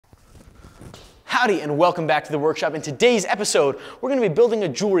Howdy and welcome back to the workshop. In today's episode, we're going to be building a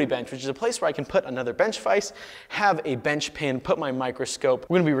jewelry bench, which is a place where I can put another bench vise, have a bench pin, put my microscope.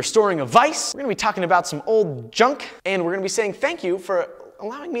 We're going to be restoring a vise. We're going to be talking about some old junk, and we're going to be saying thank you for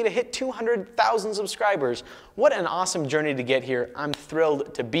allowing me to hit 200,000 subscribers. What an awesome journey to get here. I'm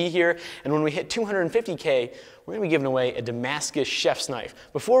thrilled to be here. And when we hit 250K, we're gonna be giving away a Damascus chef's knife.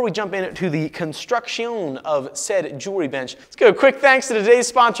 Before we jump into the construction of said jewelry bench, let's give a quick thanks to today's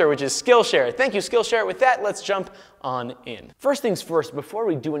sponsor, which is Skillshare. Thank you, Skillshare. With that, let's jump on in. First things first, before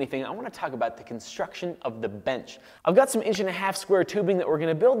we do anything, I want to talk about the construction of the bench. I've got some 1.5" square tubing that we're going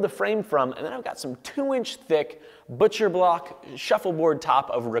to build the frame from, and then I've got some 2" thick butcher block shuffleboard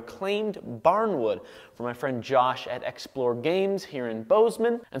top of reclaimed barnwood from my friend Josh at Explore Games here in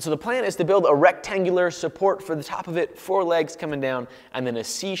Bozeman. And so the plan is to build a rectangular support for the top of it, 4 legs coming down, and then a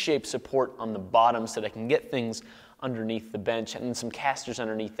C-shaped support on the bottom so that I can get things underneath the bench and then some casters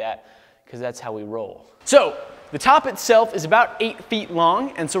underneath that, because that's how we roll. So the top itself is about 8 feet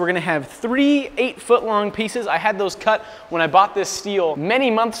long, and so we're gonna have 3 8-foot long pieces. I had those cut when I bought this steel many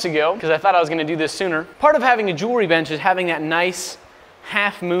months ago because I thought I was gonna do this sooner. Part of having a jewelry bench is having that nice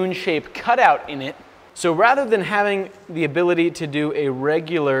half-moon shape cutout in it. So rather than having the ability to do a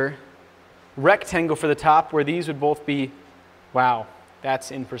regular rectangle for the top where these would both be, wow,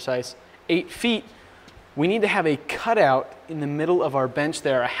 that's imprecise, 8 feet, we need to have a cutout in the middle of our bench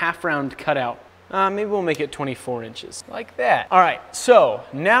there, a half-round cutout. Maybe we'll make it 24 inches, like that. All right, so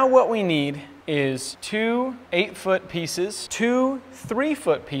now what we need is 2 8-foot pieces, 2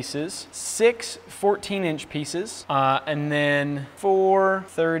 3-foot pieces, 6 14-inch pieces, and then 4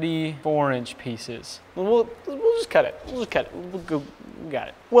 34-inch pieces. We'll just cut it. We'll just cut it. We got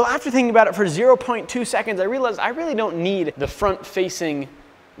it. Well, after thinking about it for 0.2 seconds, I realized I really don't need the front-facing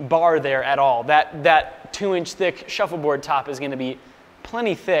bar there at all. That 2" thick shuffleboard top is going to be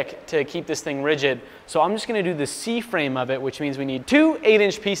plenty thick to keep this thing rigid. So I'm just going to do the C-frame of it, which means we need 2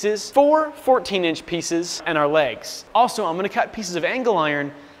 8-inch pieces, 4 14-inch pieces, and our legs. Also, I'm going to cut pieces of angle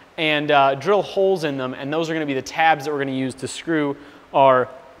iron and drill holes in them, and those are going to be the tabs that we're going to use to screw our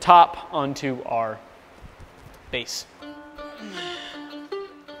top onto our base.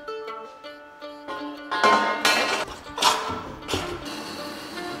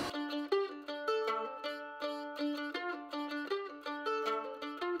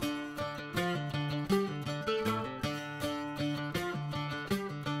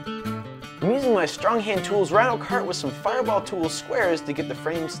 I'm using my strong hand tools Rhino cart with some Fireball Tools squares to get the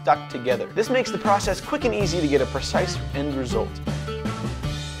frame stuck together. This makes the process quick and easy to get a precise end result.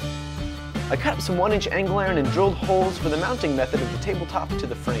 I cut up some 1" angle iron and drilled holes for the mounting method of the tabletop to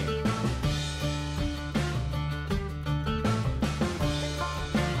the frame.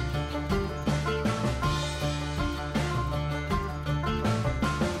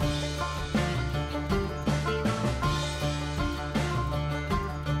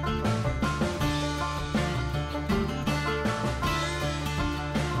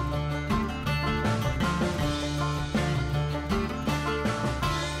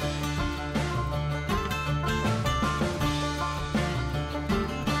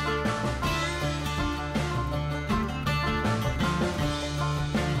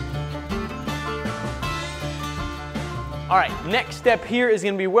 All right, next step here is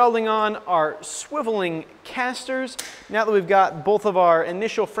going to be welding on our swiveling casters. Now that we've got both of our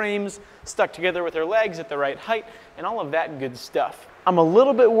initial frames stuck together with their legs at the right height and all of that good stuff. I'm a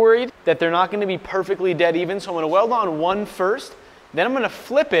little bit worried that they're not going to be perfectly dead even, so I'm going to weld on one first, then I'm going to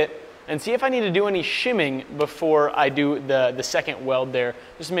flip it and see if I need to do any shimming before I do the second weld there,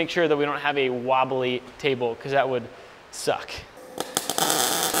 just to make sure that we don't have a wobbly table, because that would suck.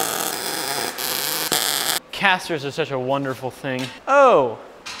 Casters are such a wonderful thing. Oh,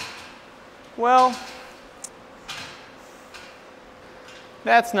 well,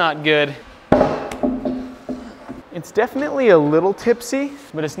 that's not good. It's definitely a little tipsy,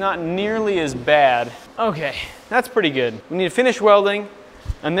 but it's not nearly as bad. Okay, that's pretty good. We need to finish welding,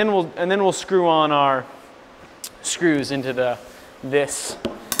 and then we'll screw on our screws into this.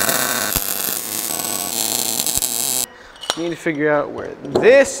 Need to figure out where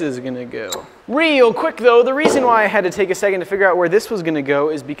this is gonna go. Real quick though, the reason why I had to take a second to figure out where this was gonna go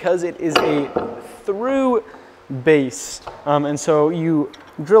is because it is a through base. And so you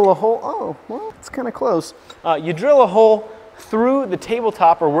drill a hole, oh, well, it's kind of close. You drill a hole through the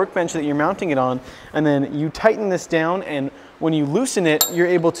tabletop or workbench that you're mounting it on, and then you tighten this down, and when you loosen it, you're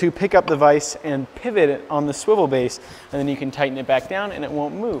able to pick up the vise and pivot it on the swivel base, and then you can tighten it back down and it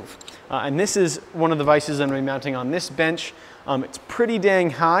won't move. And this is one of the vices I'm going to be mounting on this bench. It's pretty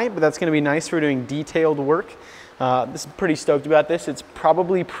dang high, but that's going to be nice for doing detailed work. This is pretty stoked about this. It's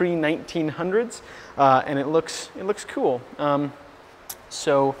probably pre-1900s, and it looks cool.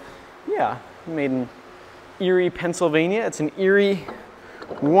 So yeah, made in Erie, Pennsylvania. It's an Erie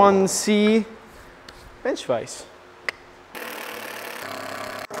 1C bench vise.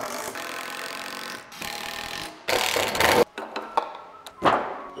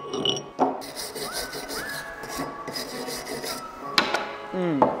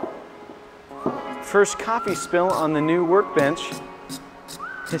 First coffee spill on the new workbench.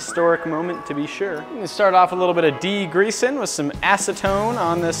 Historic moment to be sure. I'm gonna start off a little bit of degreasing with some acetone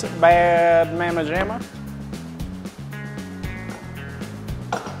on this bad mamma jamma.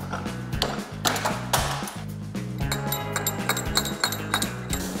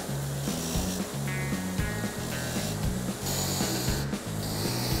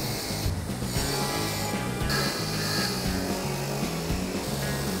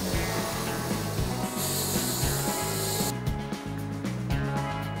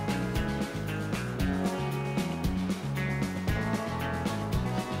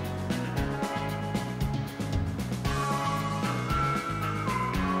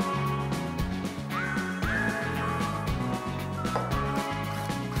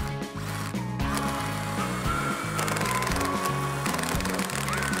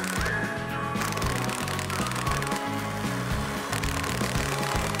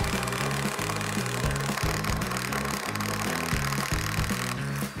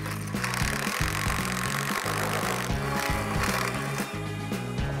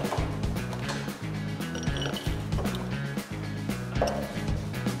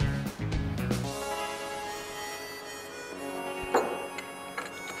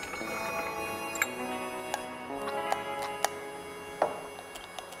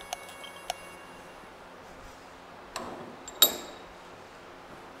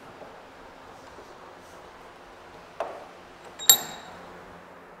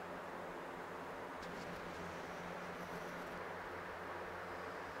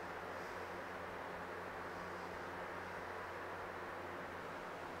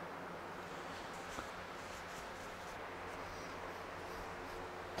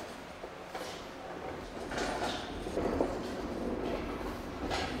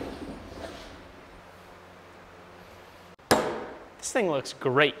 This thing looks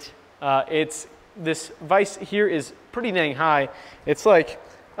great. This vise here is pretty dang high. It's like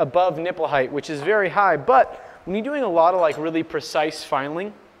above nipple height, which is very high, but when you're doing a lot of like really precise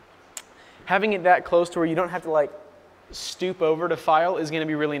filing, having it that close to where you don't have to like stoop over to file is gonna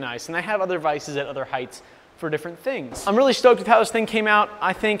be really nice. And I have other vices at other heights for different things. I'm really stoked with how this thing came out.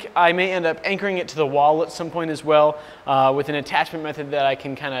 I think I may end up anchoring it to the wall at some point as well with an attachment method that I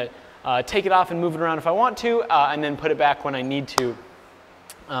can kind of take it off and move it around if I want to, and then put it back when I need to.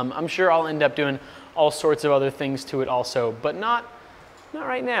 I'm sure I'll end up doing all sorts of other things to it also, but not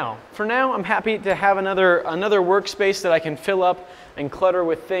right now. For now, I'm happy to have another workspace that I can fill up and clutter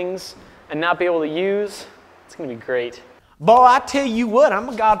with things and not be able to use. It's gonna be great. Boy, I tell you what, I'm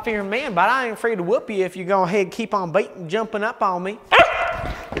a God-fearing man, but I ain't afraid to whoop you if you go ahead and keep on beating, jumping up on me.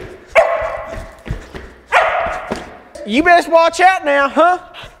 You best watch out now, huh?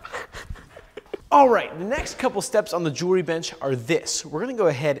 All right, the next couple steps on the jewelry bench are this. We're gonna go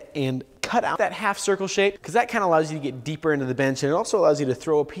ahead and cut out that half circle shape because that kind of allows you to get deeper into the bench, and it also allows you to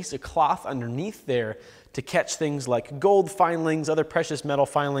throw a piece of cloth underneath there to catch things like gold filings, other precious metal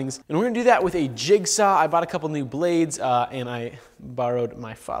filings. And we're gonna do that with a jigsaw. I bought a couple new blades and I borrowed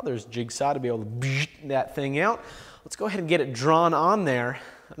my father's jigsaw to be able to beat that thing out. Let's go ahead and get it drawn on there.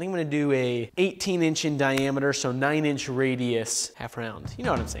 I think I'm gonna do a 18-inch in diameter, so 9-inch radius, half round. You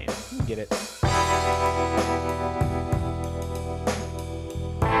know what I'm saying, you get it.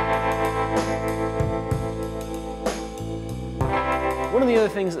 One of the other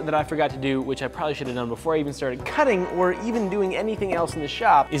things that I forgot to do, which I probably should have done before I even started cutting or even doing anything else in the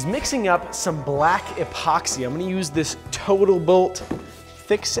shop, is mixing up some black epoxy. I'm gonna use this Total Bolt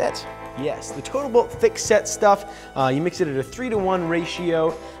thick set. Yes, the Total Bolt thick set stuff. You mix it at a 3-to-1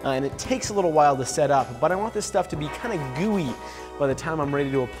 ratio, and it takes a little while to set up, but I want this stuff to be kind of gooey by the time I'm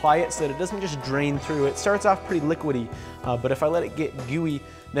ready to apply it so that it doesn't just drain through. It starts off pretty liquidy, but if I let it get gooey,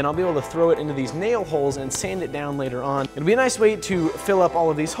 then I'll be able to throw it into these nail holes and sand it down later on. It'll be a nice way to fill up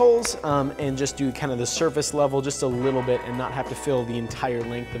all of these holes and just do kind of the surface level just a little bit and not have to fill the entire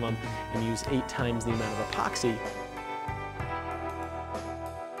length of them and use 8 times the amount of epoxy.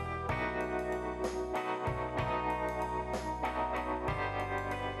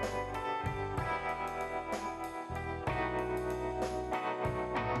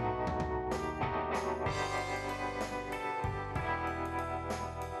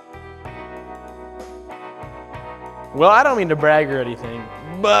 Well, I don't mean to brag or anything,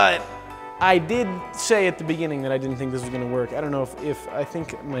 but I did say at the beginning that I didn't think this was going to work. I don't know if I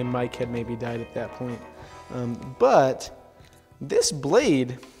think my mic had maybe died at that point. But this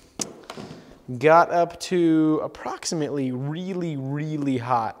blade got up to approximately really, really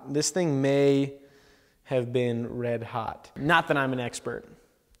hot. This thing may have been red hot. Not that I'm an expert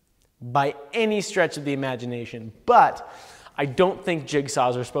by any stretch of the imagination, but I don't think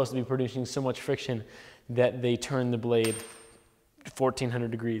jigsaws are supposed to be producing so much friction that they turn the blade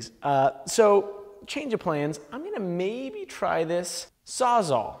 1400 degrees. So change of plans. I'm gonna maybe try this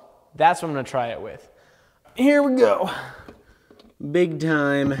Sawzall. That's what I'm gonna try it with. Here we go. Big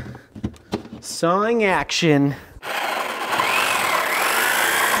time sawing action. I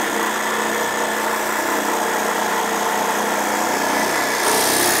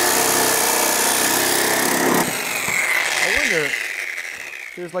wonder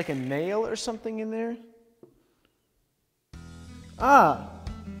if there's like a nail or something in there. Ah,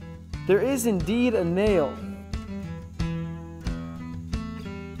 there is indeed a nail.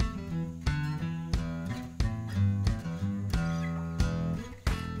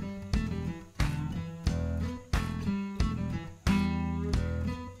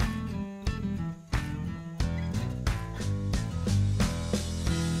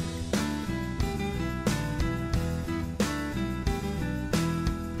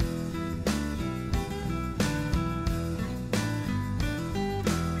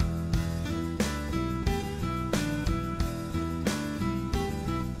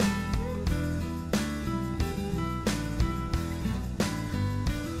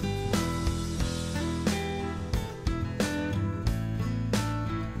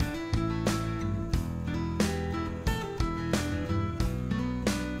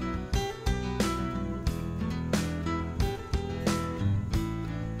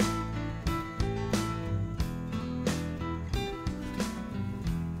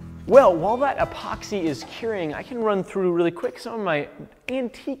 Well, while that epoxy is curing, I can run through really quick some of my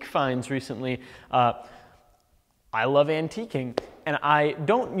antique finds recently. I love antiquing, and I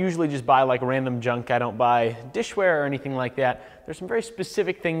don't usually just buy like random junk. I don't buy dishware or anything like that. There's some very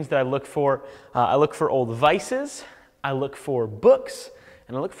specific things that I look for. I look for old vices, I look for books,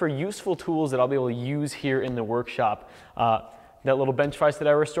 and I look for useful tools that I'll be able to use here in the workshop. That little bench vise that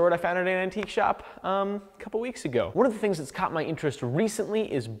I restored, I found at an antique shop a couple weeks ago. One of the things that's caught my interest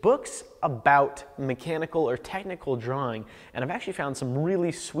recently is books about mechanical or technical drawing, and I've actually found some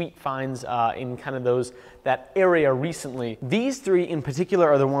really sweet finds in kind of that area recently. These three in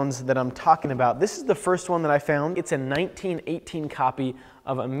particular are the ones that I'm talking about. This is the first one that I found. It's a 1918 copy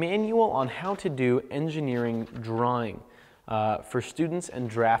of a manual on how to do engineering drawing for students and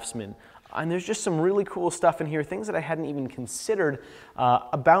draftsmen. And there's just some really cool stuff in here, things that I hadn't even considered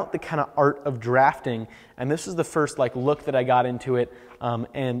about the kind of art of drafting. And this is the first look that I got into it.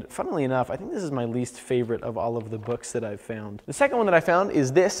 And funnily enough, I think this is my least favorite of all of the books that I've found. The second one that I found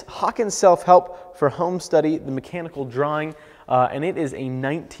is this, Hawkins Self-Help for Home Study, the Mechanical Drawing. And it is a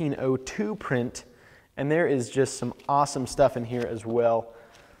 1902 print. And there is just some awesome stuff in here as well.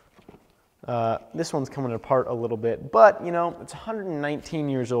 This one's coming apart a little bit, but you know, it's 119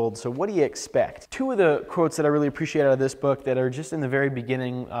 years old, so what do you expect? Two of the quotes that I really appreciate out of this book that are just in the very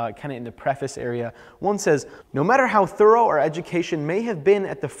beginning, kind of in the preface area. One says, "No matter how thorough our education may have been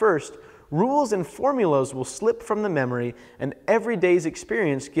at the first, rules and formulas will slip from the memory, and every day's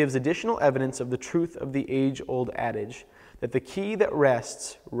experience gives additional evidence of the truth of the age-old adage that the key that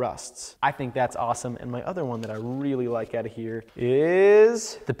rests, rusts." I think that's awesome. And my other one that I really like out of here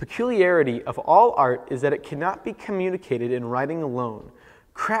is, "The peculiarity of all art is that it cannot be communicated in writing alone.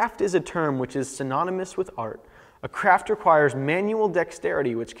 Craft is a term which is synonymous with art. A craft requires manual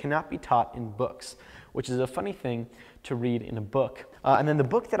dexterity which cannot be taught in books," which is a funny thing to read in a book. And then the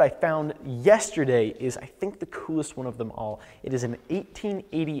book that I found yesterday is, I think, the coolest one of them all. It is an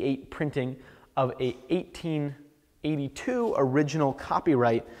 1888 printing of a 1882 original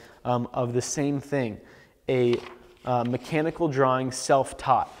copyright of the same thing, a mechanical drawing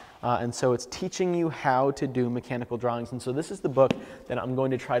self-taught. And so it's teaching you how to do mechanical drawings. And so this is the book that I'm going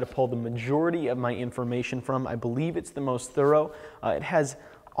to try to pull the majority of my information from. I believe it's the most thorough. It has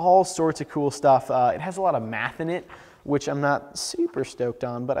all sorts of cool stuff. It has a lot of math in it, which I'm not super stoked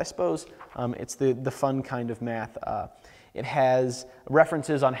on, but I suppose it's the fun kind of math. It has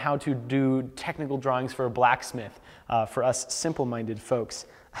references on how to do technical drawings for a blacksmith, for us simple-minded folks.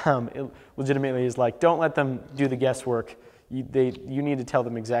 It legitimately is like, don't let them do the guesswork. you need to tell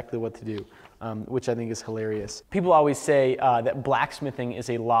them exactly what to do, which I think is hilarious. People always say that blacksmithing is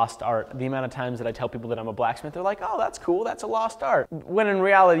a lost art. The amount of times that I tell people that I'm a blacksmith, they're like, oh, that's cool, that's a lost art. When in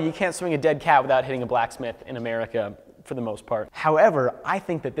reality, you can't swing a dead cat without hitting a blacksmith in America, for the most part. However, I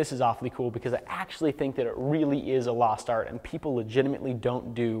think that this is awfully cool because I actually think that it really is a lost art and people legitimately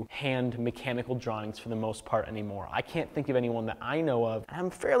don't do hand mechanical drawings for the most part anymore. I can't think of anyone that I know of, and I'm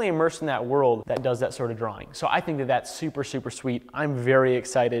fairly immersed in that world, that does that sort of drawing. So I think that that's super, super sweet. I'm very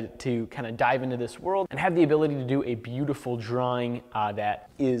excited to kind of dive into this world and have the ability to do a beautiful drawing that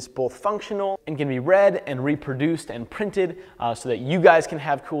is both functional and can be read and reproduced and printed so that you guys can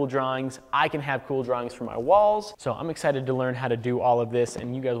have cool drawings. I can have cool drawings for my walls. So I'm excited to learn how to do all of this,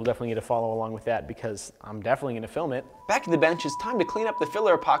 and you guys will definitely get to follow along with that because I'm definitely going to film it. Back to the bench, it's time to clean up the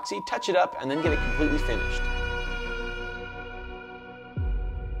filler epoxy, touch it up, and then get it completely finished.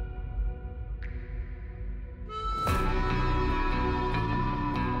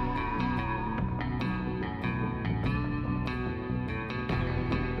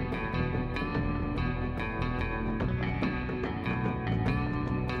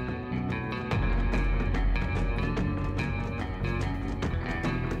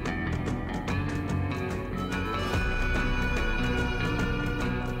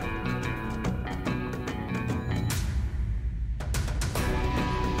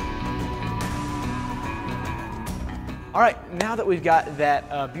 All right, now that we've got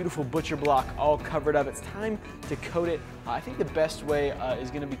that beautiful butcher block all covered up, it's time to coat it. I think the best way is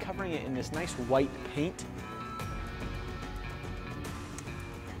gonna be covering it in this nice white paint.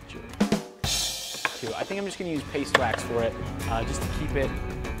 I think I'm just gonna use paste wax for it, just to keep it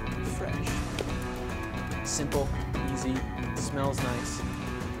fresh. Simple, easy, smells nice.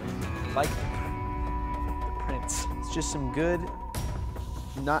 Like the prints. It's just some good,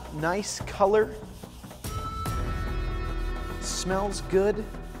 nice color. Smells good.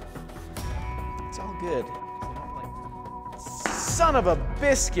 It's all good. Son of a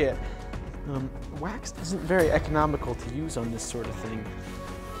biscuit! Wax isn't very economical to use on this sort of thing.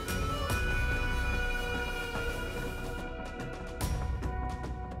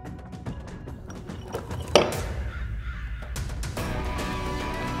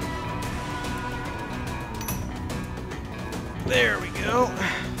 There we go.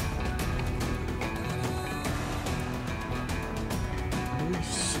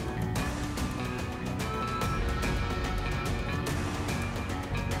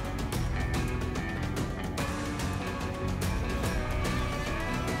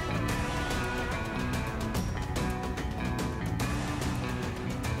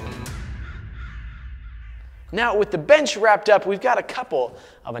 Now, with the bench wrapped up, we've got a couple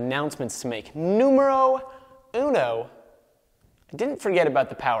of announcements to make. Numero uno, I didn't forget about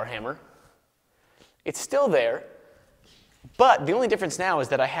the power hammer. It's still there, but the only difference now is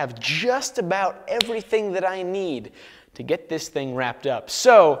that I have just about everything that I need to get this thing wrapped up.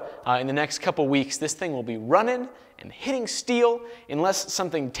 So, in the next couple weeks, this thing will be running and hitting steel, unless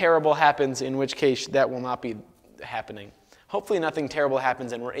something terrible happens, in which case that will not be happening. Hopefully nothing terrible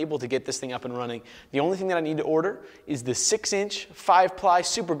happens and we're able to get this thing up and running. The only thing that I need to order is the 6-inch 5-ply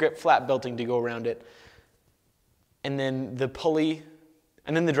super grip flat belting to go around it, and then the pulley,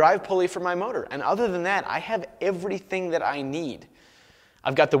 and then the drive pulley for my motor. And other than that, I have everything that I need.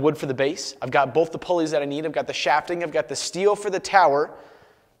 I've got the wood for the base, I've got both the pulleys that I need, I've got the shafting, I've got the steel for the tower.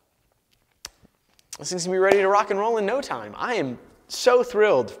 This thing's gonna be ready to rock and roll in no time. I am so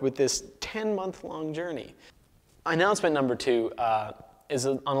thrilled with this 10-month-long journey. Announcement number 2 is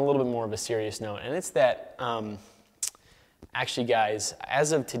on a little bit more of a serious note, and it's that, actually guys,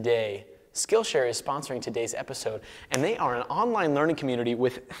 as of today, Skillshare is sponsoring today's episode, and they are an online learning community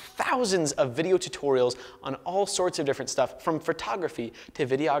with thousands of video tutorials on all sorts of different stuff, from photography to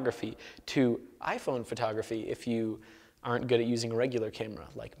videography to iPhone photography if you aren't good at using a regular camera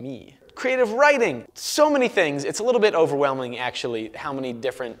like me. Creative writing, so many things. It's a little bit overwhelming actually how many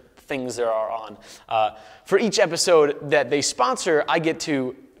different things there are on. For each episode that they sponsor, I get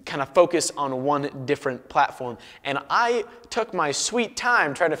to kind of focus on one different platform. And I took my sweet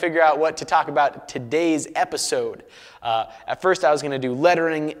time trying to figure out what to talk about today's episode. At first I was going to do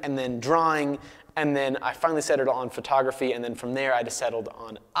lettering and then drawing, and then I finally settled on photography, and then from there I just settled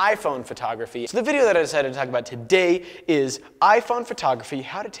on iPhone photography. So the video that I decided to talk about today is iPhone photography,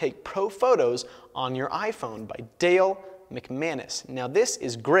 how to take pro photos on your iPhone by Dale McManus. Now this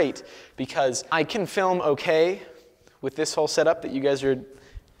is great because I can film okay with this whole setup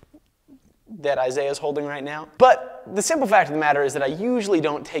that Isaiah's holding right now. But the simple fact of the matter is that I usually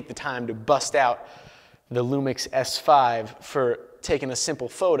don't take the time to bust out the Lumix S5 for taking a simple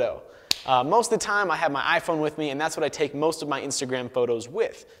photo. Most of the time I have my iPhone with me, and that's what I take most of my Instagram photos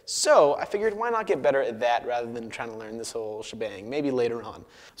with. So I figured, why not get better at that rather than trying to learn this whole shebang, maybe later on.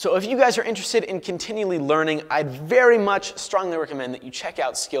 So if you guys are interested in continually learning, I'd very much strongly recommend that you check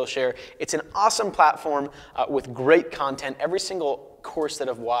out Skillshare. It's an awesome platform with great content. Every single course that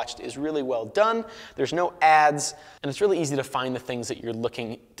I've watched is really well done. There's no ads, and it's really easy to find the things that you're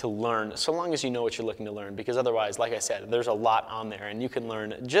looking to learn, so long as you know what you're looking to learn, because otherwise, like I said, there's a lot on there, and you can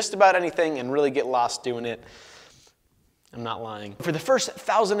learn just about anything and really get lost doing it. I'm not lying. For the first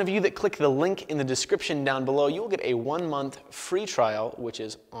 1,000 of you that click the link in the description down below, you will get a 1-month free trial, which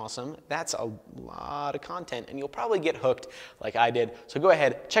is awesome. That's a lot of content, and you'll probably get hooked like I did. So go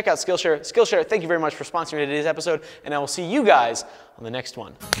ahead, check out Skillshare. Skillshare, thank you very much for sponsoring today's episode, and I will see you guys on the next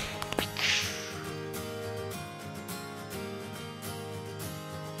one.